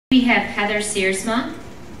have Heather Siersma.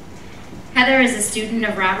 Heather is a student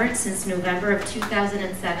of Robert since November of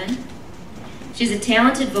 2007. She's a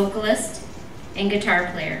talented vocalist and guitar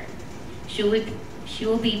player. She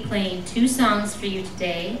will be playing 2 songs for you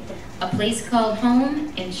today, A Place Called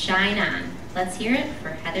Home and Shine On. Let's hear it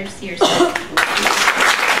for Heather Siersma.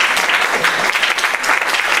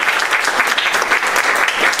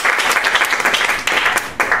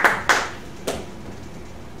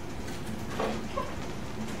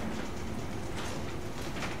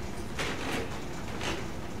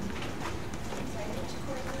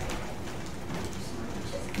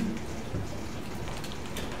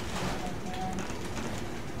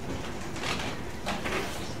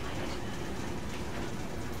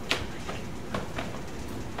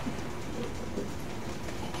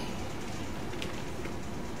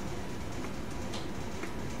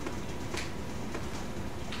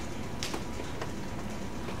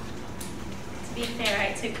 To be fair,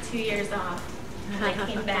 I took 2 years off and I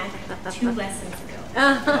came back 2 lessons ago.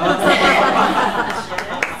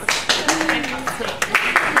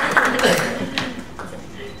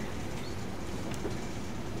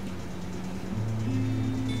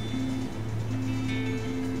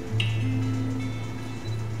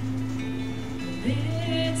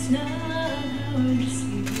 It's not hard to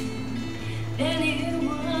see.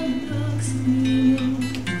 Anyone who looks at me knows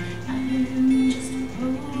I am just a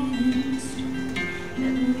rolling stone,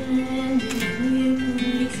 never landing a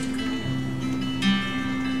place to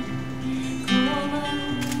call my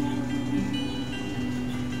own.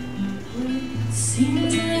 Well, it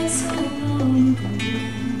seems like so long ago,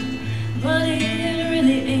 but it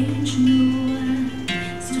really ain't, you know.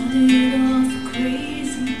 I started off a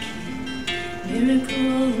crazy kid,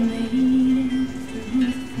 miracle made it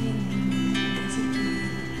through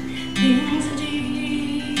things I did.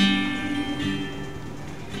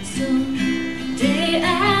 Someday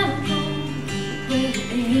I'll go where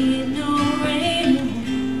there ain't no rain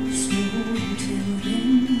or snow. Till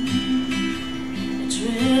then I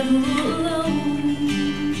travel alone,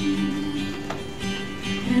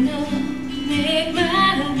 and I'll make my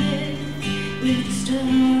bed with the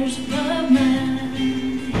stars above my head.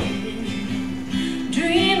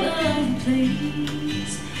 Dream of a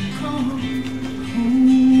place called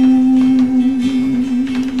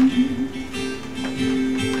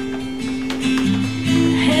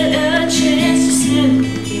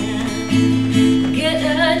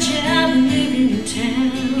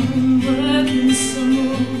some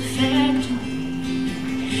old factory.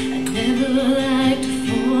 I'd never liked a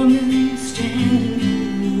foreman standing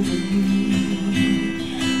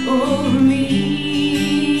over me.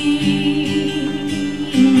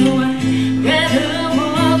 No, I'd rather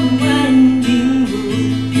walk a winding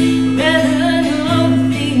road, rather know the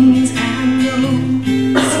things I know,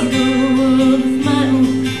 see the world with my own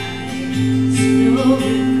eyes. No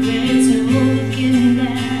regrets, no looking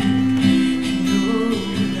back,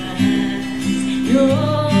 no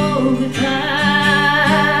goodbye.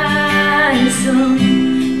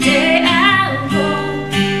 Someday I'll go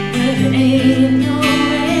where there ain't no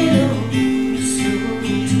rain or snow.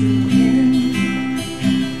 Till then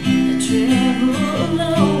I travel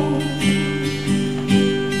alone,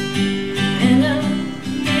 and I'll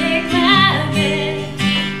make my bed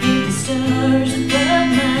with the stars above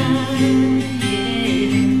my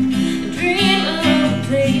head. I dream of a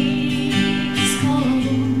place called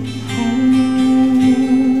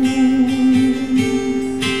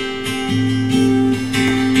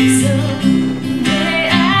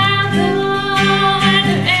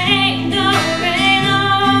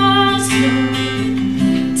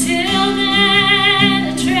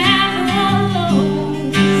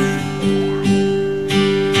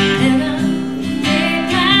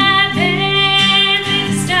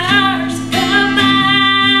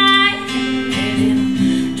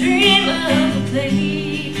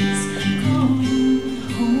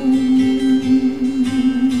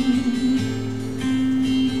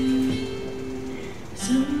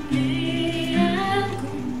someday I'll go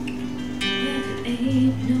where there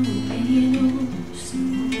ain't no rain or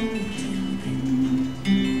snow.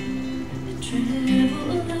 Till then I travel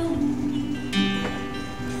alone,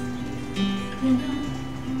 and I'll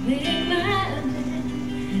make my